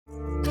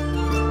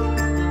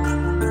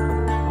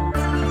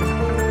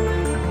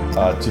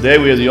Today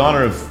we have the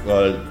honor of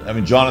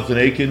having Jonathan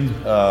Akin,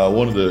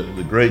 one of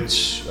the great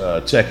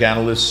tech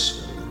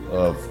analysts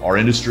of our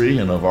industry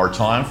and of our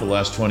time for the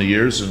last 20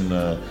 years. And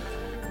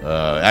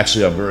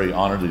actually, I'm very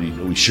honored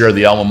that we share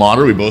the alma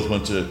mater. We both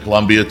went to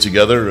Columbia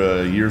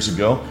together years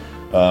ago.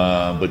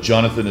 But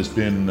Jonathan has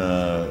been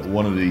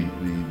one of the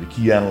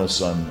key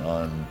analysts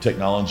on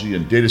technology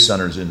and data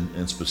centers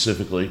and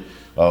specifically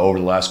over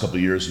the last couple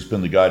of years. He's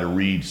been the guy to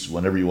read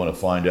whenever you want to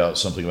find out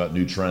something about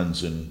new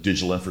trends in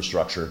digital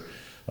infrastructure.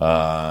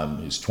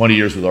 He's 20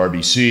 years with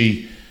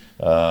RBC,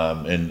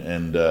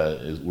 and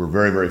we're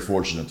very, very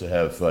fortunate to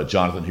have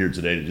Jonathan here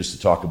today to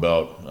talk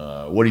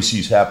about what he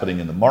sees happening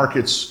in the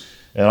markets,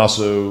 and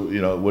also,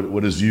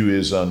 what his view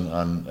is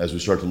on as we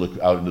start to look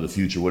out into the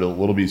future.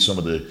 What'll be some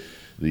of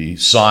the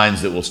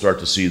signs that we'll start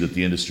to see that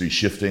the industry is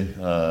shifting.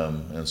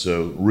 And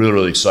so really,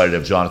 really excited to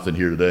have Jonathan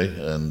here today,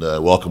 and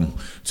welcome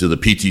to the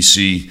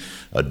PTC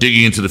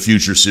Digging into the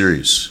Future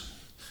series.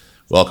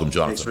 Welcome,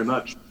 Jonathan. Thanks very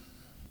much.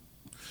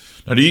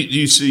 Now, do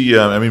you see,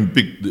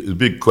 the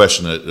big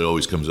question that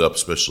always comes up,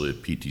 especially at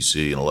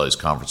PTC and a lot of these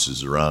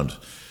conferences around,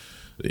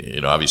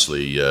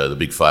 obviously the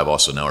big five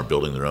also now are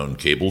building their own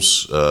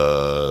cables,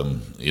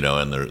 and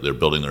they're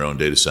building their own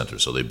data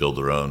centers. So they build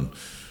their own,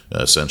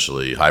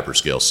 essentially,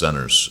 hyperscale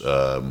centers.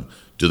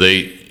 Do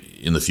they,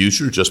 in the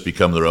future, just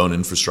become their own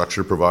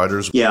infrastructure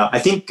providers? Yeah, I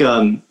think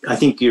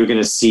you're going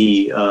to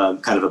see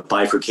kind of a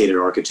bifurcated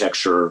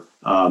architecture.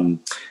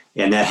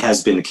 And that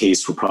has been the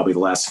case for probably the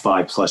last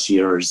 5+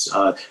 years.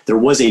 There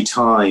was a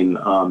time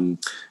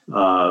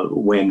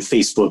when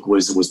Facebook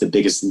was the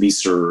biggest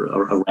leaser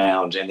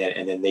around, and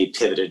then they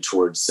pivoted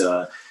towards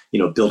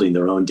building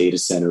their own data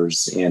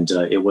centers, and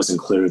it wasn't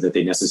clear that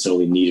they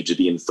necessarily needed to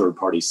be in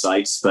third-party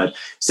sites. But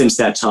since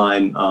that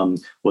time,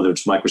 whether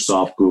it's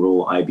Microsoft,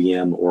 Google,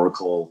 IBM,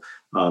 Oracle,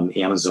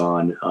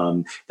 Amazon,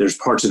 there's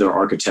parts of their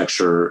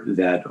architecture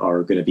that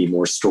are going to be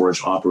more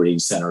storage operating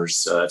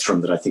centers, a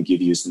term that I think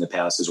you've used in the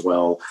past as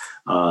well,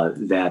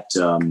 it's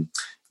going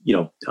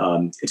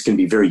to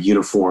be very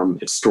uniform.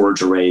 It's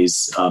storage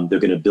arrays. They're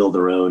going to build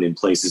their own in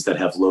places that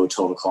have low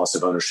total cost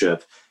of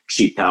ownership,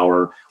 cheap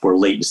power, where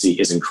latency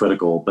isn't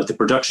critical. But the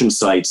production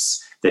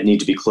sites that need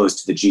to be close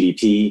to the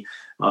GDP,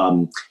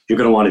 you're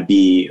going to want to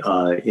be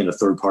in a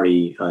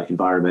third-party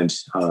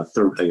environment,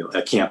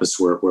 a campus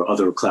where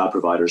other cloud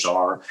providers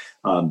are.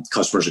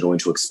 Customers are going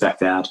to expect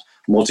that.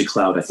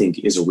 Multi-cloud, I think,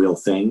 is a real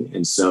thing,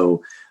 and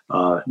so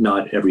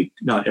not every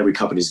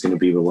company is going to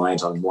be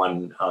reliant on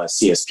one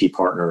CSP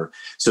partner.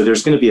 So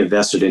there's going to be a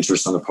vested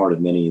interest on the part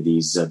of many of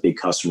these big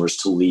customers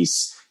to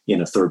lease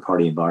in a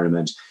third-party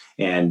environment,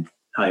 and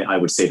I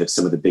would say that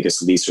some of the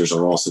biggest leasers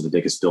are also the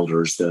biggest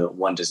builders. The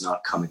one does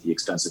not come at the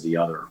expense of the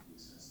other.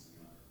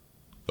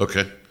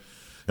 Okay.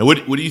 And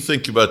what do you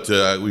think about,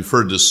 we've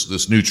heard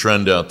this new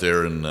trend out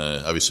there, and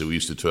obviously we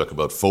used to talk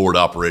about forward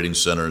operating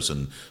centers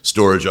and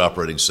storage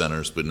operating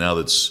centers, but now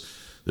there's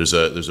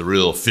a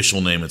real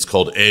official name. It's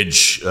called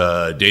edge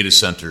data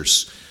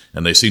centers,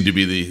 and they seem to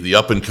be the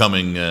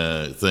up-and-coming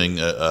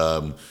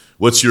thing.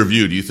 What's your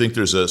view? Do you think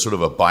there's a sort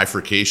of a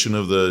bifurcation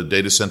of the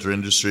data center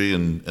industry?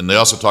 And they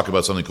also talk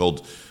about something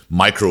called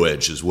micro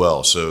edge as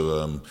well.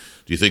 So do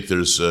you think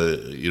there's,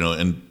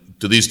 and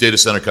do these data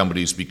center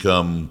companies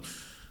become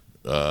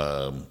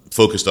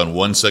focused on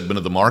one segment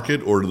of the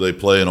market, or do they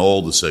play in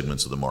all the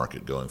segments of the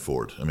market going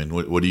forward? I mean,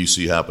 what do you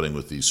see happening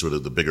with these sort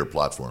of the bigger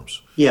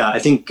platforms? Yeah, I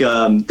think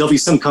there'll be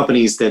some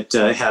companies that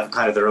have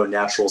kind of their own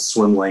natural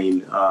swim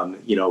lane,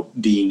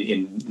 being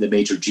in the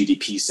major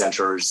GDP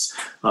centers,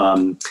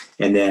 and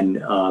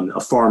then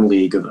a farm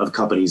league of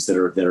companies that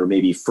are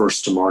maybe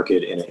first to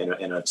market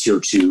in a tier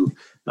 2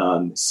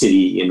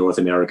 city in North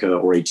America,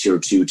 or a tier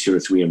 2, tier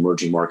 3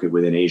 emerging market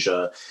within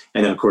Asia.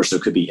 And then, of course, there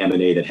could be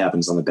M&A that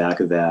happens on the back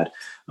of that.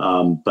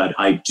 But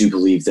I do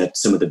believe that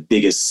some of the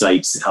biggest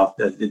sites,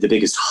 the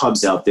biggest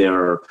hubs out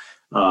there,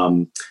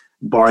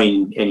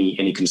 barring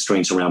any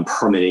constraints around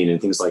permitting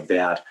and things like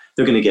that,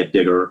 they're going to get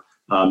bigger.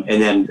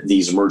 And then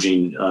these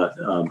emerging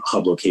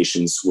hub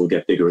locations will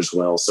get bigger as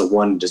well. So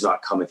one does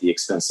not come at the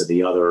expense of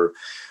the other.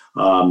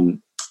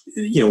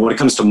 When it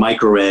comes to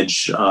micro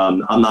edge,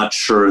 I'm not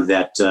sure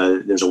that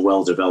there's a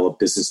well-developed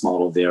business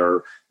model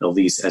there, at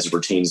least as it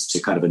pertains to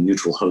kind of a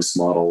neutral host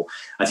model.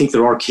 I think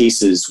there are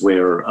cases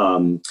where,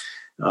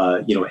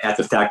 at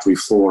the factory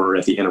floor or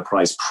at the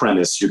enterprise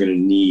premise, you're going to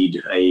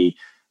need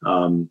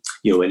an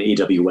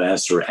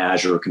AWS or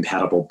Azure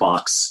compatible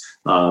box.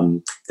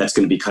 That's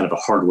going to be kind of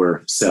a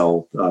hardware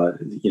sell,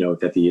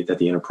 that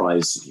the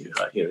enterprise,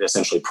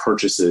 essentially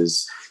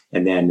purchases.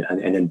 And then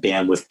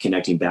bandwidth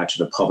connecting back to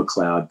the public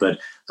cloud.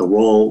 But the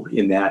role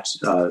in that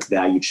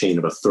value chain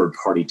of a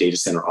third-party data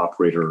center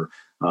operator,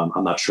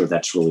 I'm not sure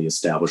that's really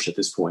established at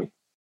this point.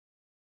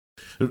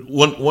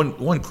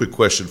 One quick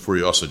question for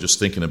you also, just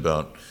thinking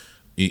about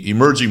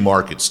emerging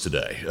markets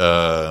today.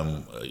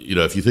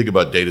 If you think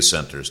about data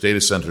centers,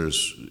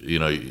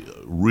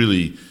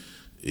 really,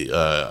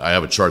 I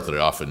have a chart that I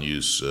often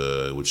use,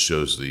 which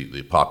shows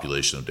the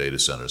population of data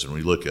centers. And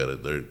when you look at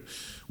it, they're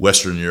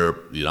Western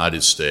Europe, the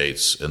United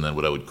States, and then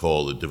what I would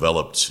call the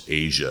developed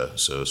Asia,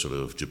 so sort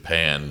of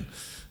Japan,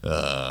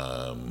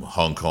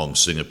 Hong Kong,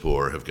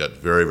 Singapore have got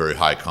very, very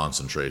high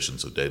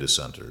concentrations of data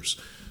centers.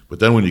 But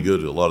then when you go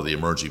to a lot of the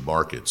emerging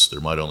markets, there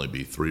might only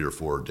be 3 or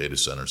 4 data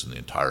centers in the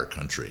entire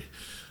country.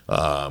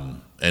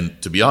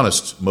 And to be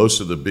honest, most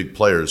of the big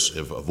players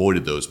have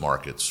avoided those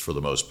markets for the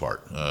most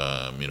part.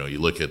 You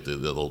look at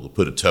they'll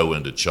put a toe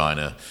into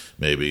China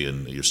maybe,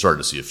 and you're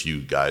starting to see a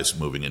few guys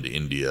moving into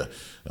India.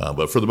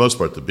 But for the most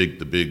part, the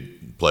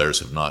big players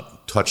have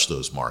not touched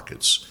those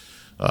markets.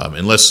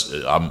 Unless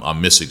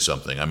I'm missing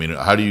something. I mean,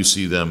 how do you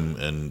see them,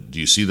 and do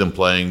you see them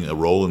playing a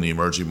role in the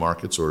emerging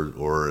markets,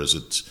 or is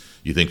it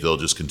you think they'll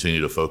just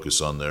continue to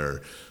focus on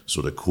their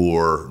sort of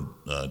core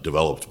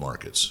developed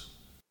markets?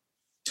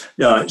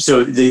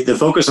 So the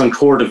focus on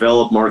core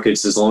developed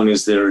markets, as long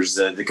as there's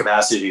the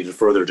capacity to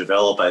further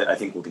develop, I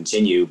think will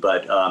continue.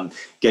 But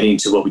getting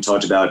to what we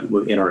talked about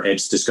in our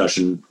edge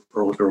discussion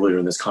earlier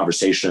in this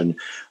conversation,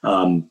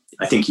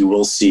 I think you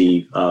will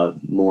see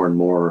more and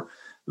more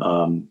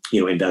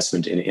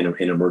investment in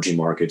emerging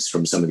markets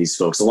from some of these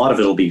folks. A lot of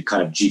it will be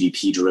kind of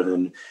GDP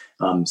driven.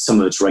 Some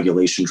of it's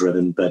regulation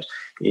driven, but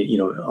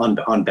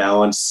on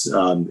balance,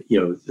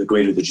 the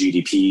greater the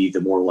GDP,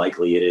 the more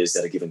likely it is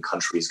that a given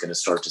country is going to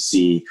start to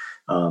see,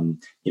 one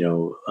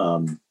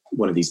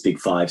of these big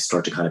five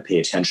start to kind of pay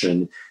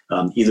attention,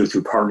 either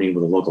through partnering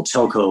with a local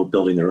telco,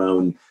 building their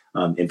own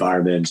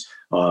environment,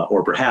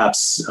 or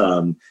perhaps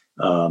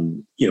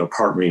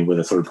partnering with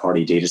a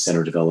third-party data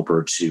center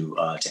developer to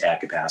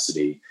add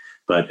capacity.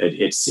 But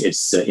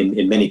it's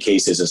in many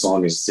cases, as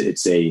long as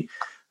it's a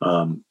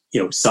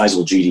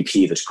sizable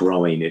GDP that's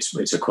growing,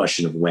 it's a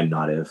question of when,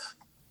 not if.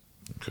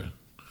 Okay.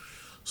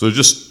 So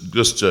just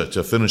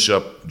to finish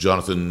up,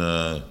 Jonathan,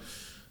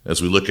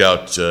 as we look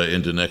out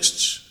into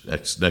next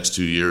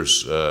 2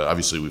 years,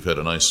 obviously we've had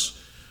a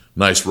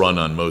nice run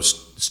on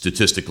most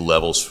statistical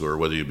levels for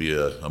whether you be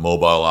a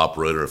mobile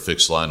operator, a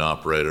fixed line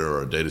operator,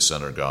 or a data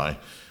center guy.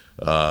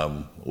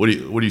 What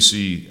do you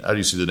see? How do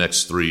you see the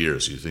next 3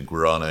 years? Do you think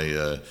we're on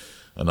a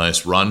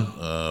nice run,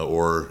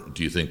 or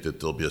do you think that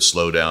there'll be a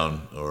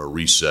slowdown or a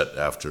reset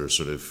after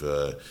sort of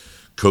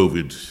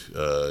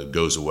COVID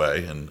goes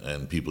away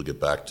and people get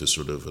back to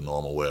sort of a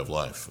normal way of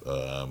life?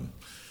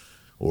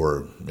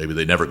 Or maybe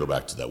they never go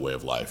back to that way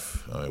of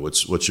life.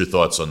 What's your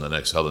thoughts on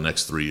how the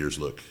next 3 years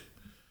look?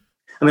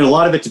 I mean, a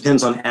lot of it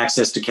depends on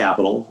access to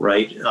capital,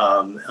 right?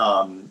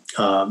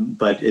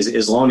 But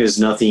as long as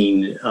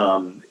nothing,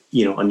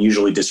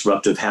 unusually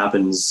disruptive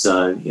happens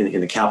in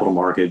the capital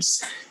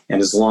markets,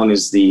 and as long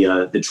as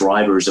the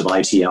drivers of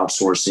IT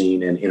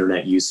outsourcing and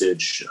internet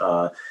usage,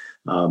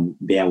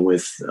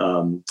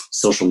 bandwidth,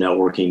 social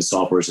networking,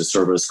 software as a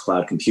service,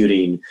 cloud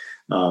computing,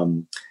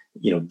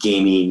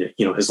 gaming,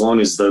 as long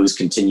as those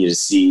continue to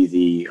see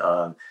the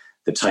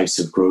types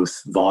of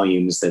growth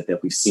volumes that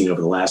we've seen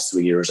over the last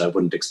 3 years, I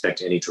wouldn't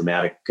expect any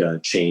dramatic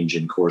change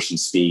in course and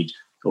speed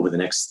over the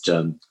next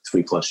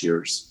 3+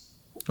 years.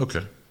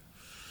 Okay.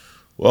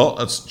 Well,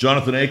 that's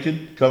Jonathan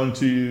Akin coming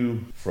to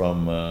you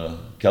from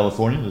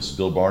California. This is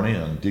Bill Barney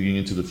on Digging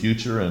into the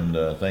Future, and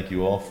thank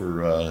you all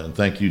and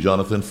thank you,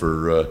 Jonathan,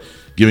 for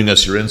giving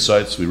us your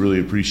insights. We really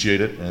appreciate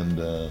it,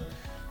 and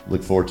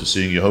look forward to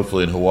seeing you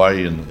hopefully in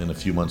Hawaii in a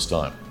few months'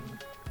 time.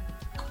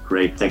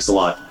 Great. Thanks a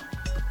lot.